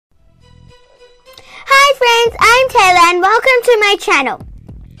Taylor and welcome to my channel.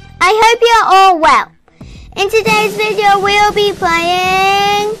 I hope you're all well. In today's video we'll be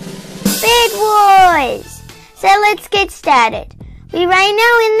playing Bed Wars. So let's get started. We're right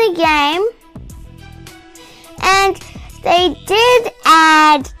now in the game and they did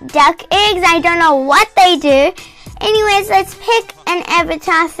add duck eggs. I don't know what they do. Anyways, let's pick an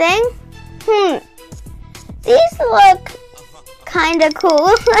avatar thing. These look kinda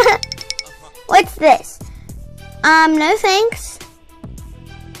cool. What's this? No thanks.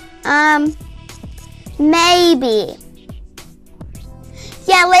 Maybe.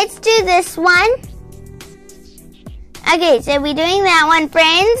 Yeah, let's do this one. Okay, so we're doing that one,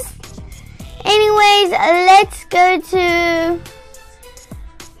 friends. Anyways, let's go to...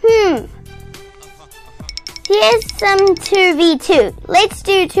 Here's some 2v2. Let's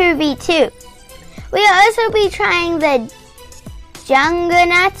do 2v2. We'll also be trying the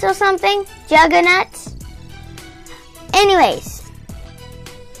Juggernauts or something. Juggernauts. Anyways,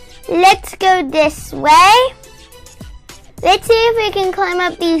 let's go this way. Let's see if we can climb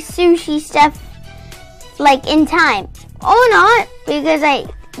up these sushi stuff like in time. Or not, because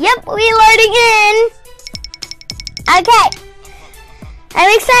yep, we're loading in. Okay,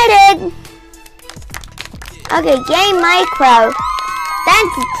 I'm excited. Okay, game micro.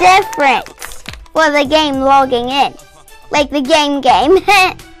 That's different. Well, the game logging in. Like the game.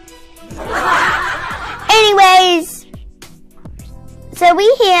 Anyways, so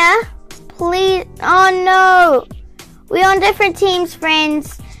we here. Please, oh no. We're on different teams,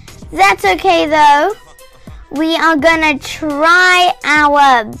 friends. That's okay though. We are gonna try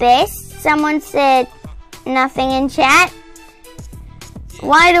our best. Someone said nothing in chat.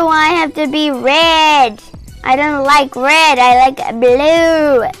 Why do I have to be red? I don't like red, I like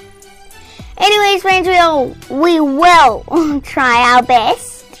blue. Anyways, friends, we will try our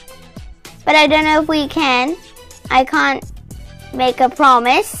best. But I don't know if we can. I can't make a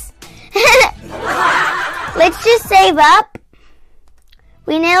promise. Let's just save up.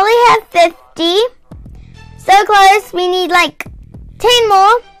 We nearly have 50. So close, we need like 10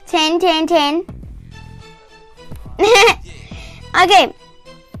 more. 10. Okay.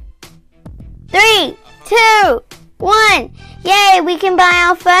 3, 2, 1. Yay, we can buy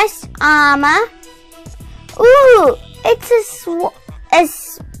our first armor. Ooh, it's a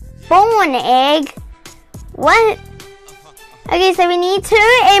spawn egg. What? Okay, so we need 2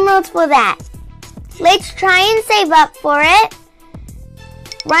 emeralds for that. Let's try and save up for it.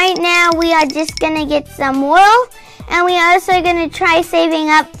 Right now, we are just going to get some wool. And we are also going to try saving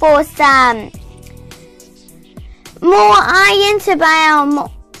up for some more iron to buy our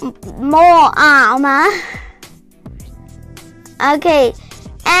more armor. Okay,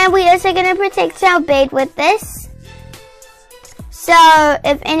 and we're also going to protect our bed with this. So,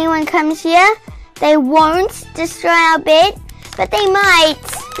 if anyone comes here, they won't destroy our bed, but they might,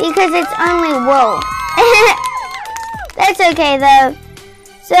 because it's only wool. That's okay, though.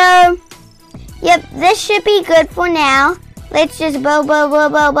 So, yep, this should be good for now. Let's just build.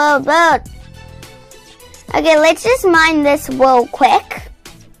 Okay, let's just mine this wool quick.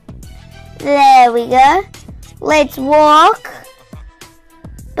 There we go. Let's walk.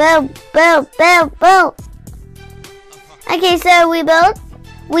 Build. Okay, so we built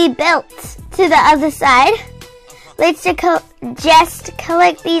to the other side. Let's just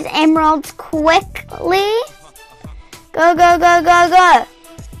collect these emeralds quickly. Go.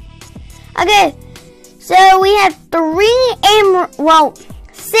 Okay, so we have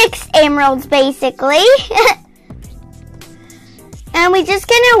 6 emeralds basically. And we're just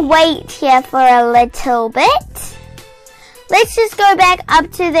gonna wait here for a little bit. Let's just go back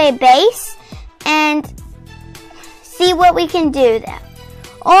up to their base and see what we can do there.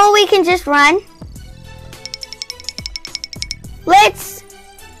 Or we can just run. Let's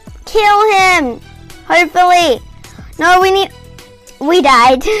kill him, hopefully. No, we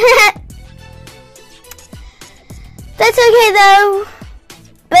died. That's okay though.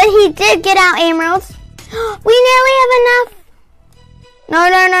 But he did get our emeralds. We nearly have enough. No.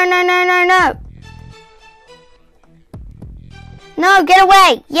 No, get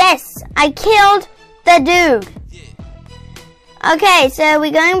away. Yes, I killed the dude. Okay, so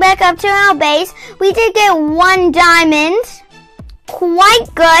we're going back up to our base. We did get 1 diamond.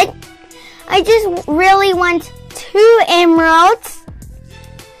 Quite good. I just really want 2 emeralds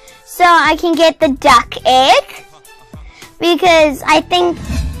so I can get the duck egg. Because I think,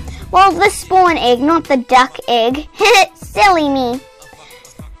 well, the spawn egg, not the duck egg. Silly me.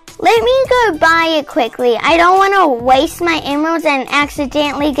 Let me go buy it quickly. I don't want to waste my emeralds and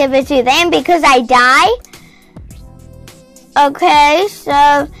accidentally give it to them because I die. Okay, so,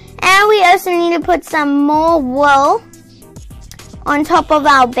 and we also need to put some more wool on top of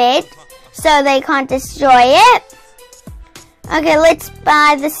our bed so they can't destroy it. Okay, let's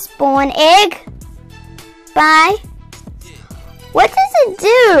buy the spawn egg. Buy. What does it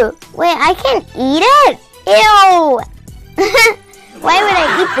do? Wait, I can't eat it? Ew! Why would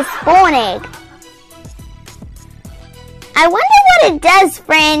I eat the spawn egg? I wonder what it does,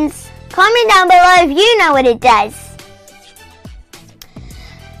 friends. Comment down below if you know what it does.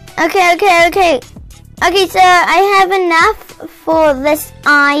 Okay, so I have enough for this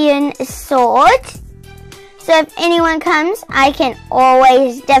iron sword. So if anyone comes, I can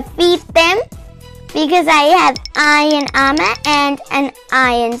always defeat them because I have iron armor and an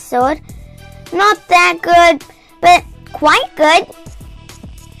iron sword. Not that good, but quite good.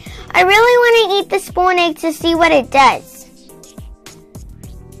 I really want to eat the spawn egg to see what it does.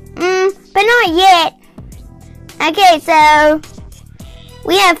 But not yet. Okay, so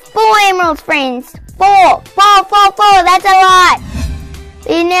we have 4 emeralds, friends. 4, that's a lot.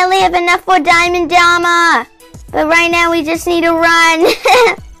 We nearly have enough for diamond armor. But right now we just need to run.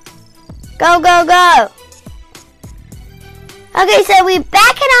 Go. Okay, so we're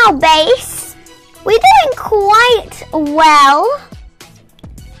back at our base. We're doing quite well.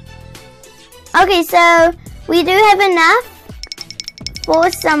 Okay, so we do have enough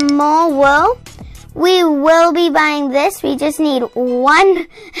for some more wool. We will be buying this. We just need one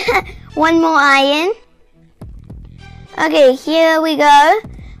more iron. Okay, here we go.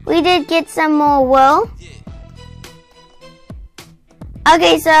 We did get some more wool.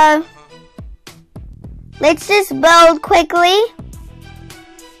 Okay, so let's just build quickly.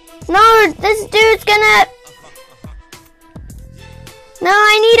 No, this dude's gonna... No,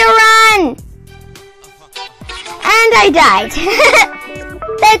 I need to run. And I died.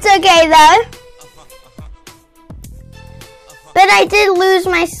 That's okay though. But I did lose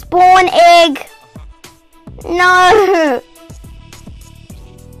my spawn egg. No.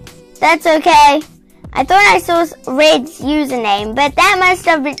 That's okay. I thought I saw Red's username, but that must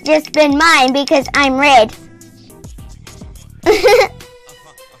have just been mine because I'm Red.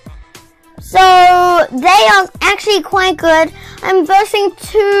 So they are actually quite good. I'm versing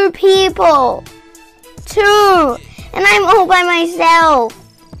 2 people. 2. And I'm all by myself.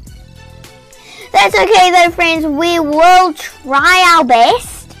 That's okay though, friends. We will try our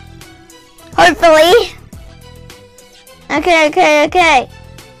best. Hopefully. Okay.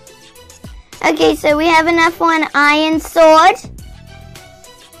 Okay, so we have enough for an iron sword.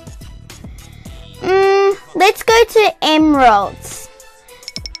 Let's go to emeralds.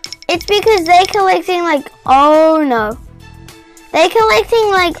 It's because they're collecting like, oh no. They're collecting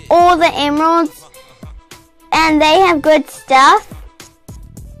like all the emeralds and they have good stuff.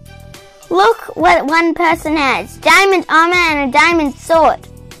 Look what one person has. Diamond armor and a diamond sword.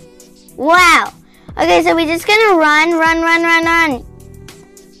 Wow. Okay, so we're just gonna run.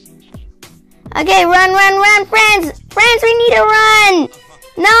 Okay, run, friends. Friends, we need to run.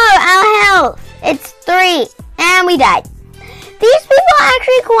 No, our health. It's 3. And we died. These people are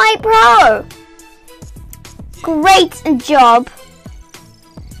actually quite pro. Great job.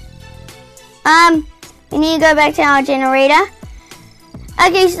 We need to go back to our generator.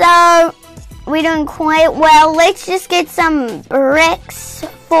 Okay, so we're doing quite well. Let's just get some bricks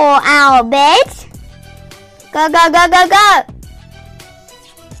for our bed. Go.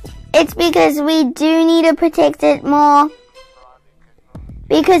 It's because we do need to protect it more.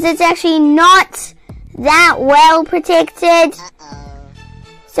 Because it's actually not that well protected.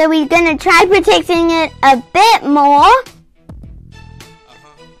 So we're going to try protecting it a bit more.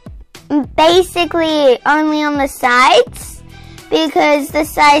 Basically only on the sides. Because the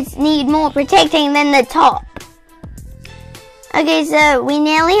sides need more protecting than the top. Okay, so we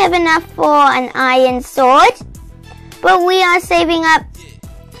nearly have enough for an iron sword. But we are saving up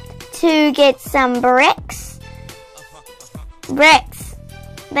to get some bricks.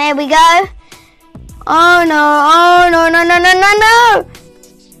 There we go. Oh no.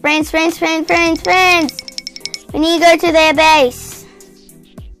 Friends. We need to go to their base.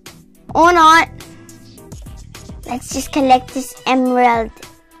 Or not. Let's just collect this emerald.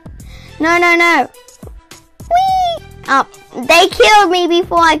 No. Whee! Oh, they killed me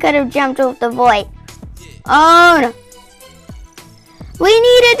before I could have jumped off the void. Oh no. We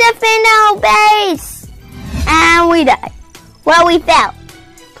need to defend our base. And we died. Well, we fell.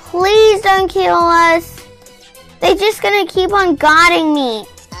 Please don't kill us. They're just gonna keep on guarding me.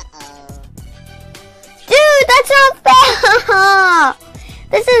 Dude, that's not fair.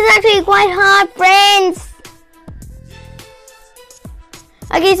 This is actually quite hard, friends.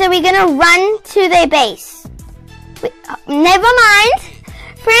 Okay, so we're gonna run to their base. Wait, never mind.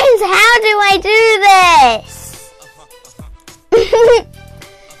 Friends, how do this.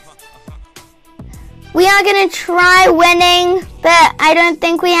 We are gonna try winning, but I don't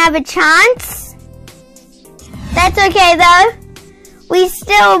think we have a chance. That's okay though. We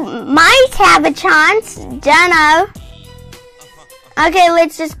still might have a chance. Dunno. Okay,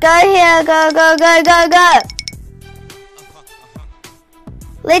 let's just go here. Go, go, go, go, go.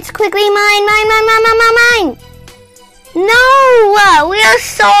 Let's quickly mine. No! We are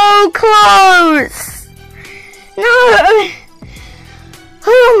so close. No!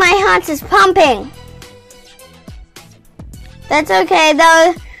 Oh, my heart is pumping. That's okay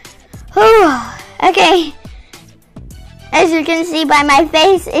though. Okay. As you can see by my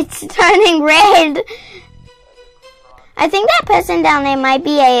face, it's turning red. I think that person down there might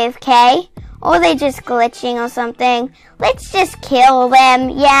be AFK. Or they just glitching or something. Let's just kill them,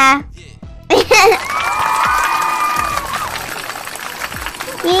 yeah.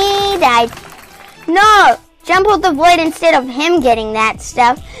 He died. No! Jump off the void instead of him getting that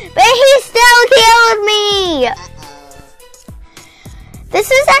stuff. But he still killed me!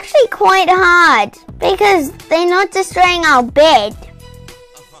 This is actually quite hard. Because they're not destroying our bed.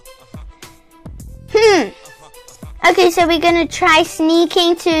 Okay, so we're gonna try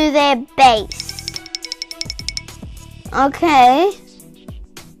sneaking to their base. Okay.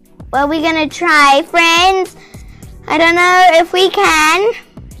 Well, we're gonna try, friends. I don't know if we can.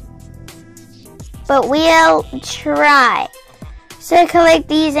 But we'll try. So collect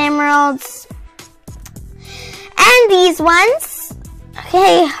these emeralds. And these ones.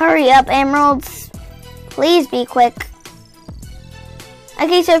 Okay, hurry up, emeralds. Please be quick.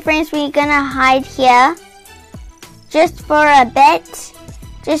 Okay, so friends, we're gonna hide here. Just for a bit.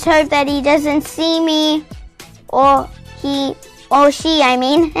 Just hope that he doesn't see me. Or she, I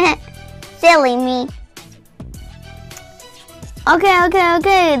mean. Silly me.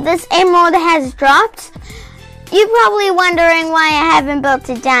 Okay. This emerald has dropped. You're probably wondering why I haven't built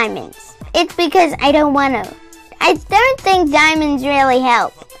to diamonds. It's because I don't want to. I don't think diamonds really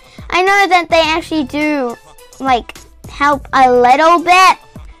help. I know that they actually do, like, help a little bit.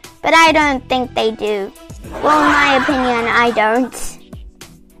 But I don't think they do. Well, in my opinion, I don't.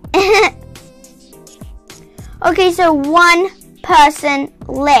 Okay, so one person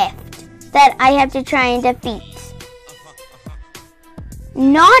left that I have to try and defeat.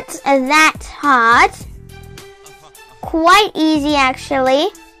 Not that hard. Quite easy,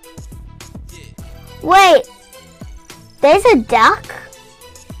 actually. Wait. There's a duck?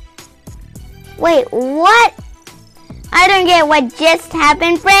 Wait, what? I don't get what just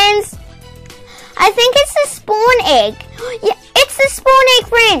happened, friends. I think it's the spawn egg. Yeah, it's the spawn egg,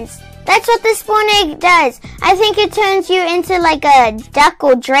 friends. That's what the spawn egg does. I think it turns you into like a duck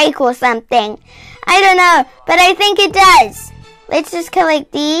or drake or something. I don't know, but I think it does. Let's just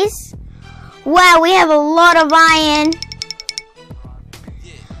collect these. Wow, we have a lot of iron.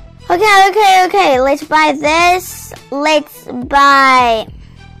 Okay. Let's buy this. Let's buy...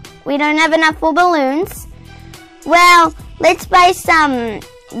 We don't have enough for balloons. Well, let's buy some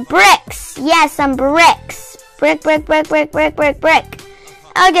bricks. Yeah, some bricks. Brick. Okay,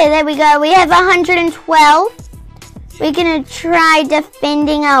 there we go. We have 112. We're gonna try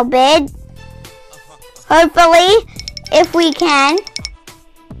defending our bed. Hopefully, if we can.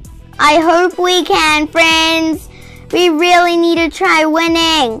 I hope we can, friends. We really need to try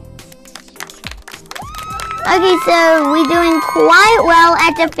winning. Okay, so we're doing quite well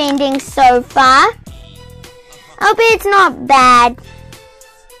at defending so far. Our bed's not bad.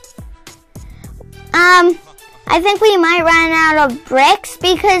 I think we might run out of bricks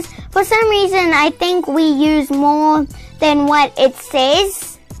because for some reason I think we use more than what it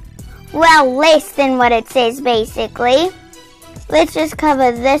says. Well, less than what it says basically. Let's just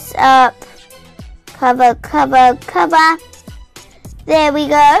cover this up. Cover. There we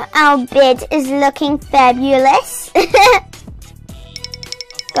go. Our bed is looking fabulous.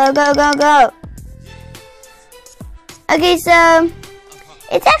 Go. Okay, so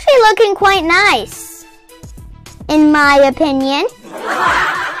it's actually looking quite nice. In my opinion.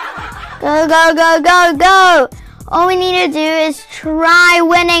 Go. All we need to do is try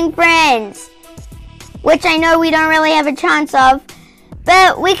winning, friends. Which I know we don't really have a chance of.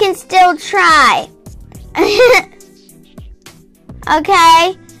 But we can still try.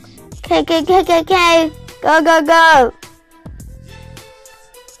 Okay. Go.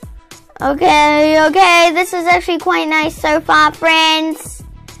 Okay. This is actually quite nice so far, friends.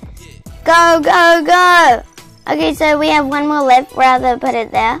 Go. Okay, so we have one more left. Rather put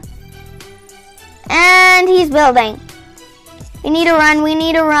it there. And he's building. We need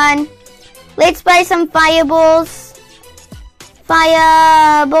to run. Let's buy some fireballs.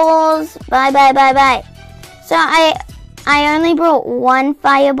 Fireballs. Bye, bye, bye, bye. So I only brought one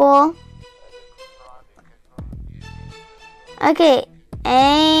fireball. Okay,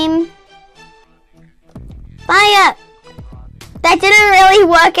 aim. Fire. That didn't really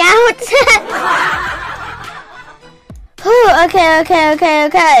work out.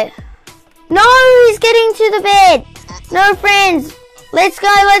 Okay. No, he's getting to the bed. No, friends. Let's go.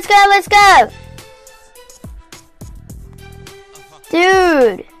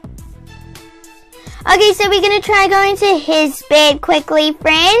 Dude. Okay, so we're going to try going to his bed quickly,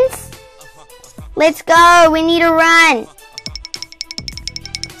 friends. Let's go. We need to run.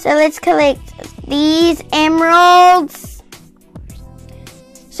 So let's collect these emeralds.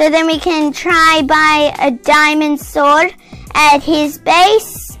 So then we can try buy a diamond sword at his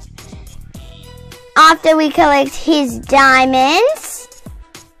base. After we collect his diamonds.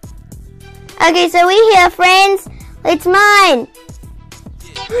 Okay, so we're here, friends. Let's mine.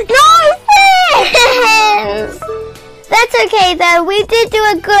 No, friends! That's okay, though. We did do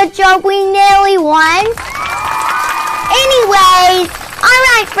a good job. We nearly won. Anyways,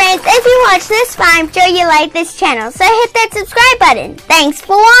 alright, friends. If you watched this far, I'm sure you like this channel. So hit that subscribe button. Thanks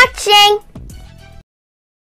for watching.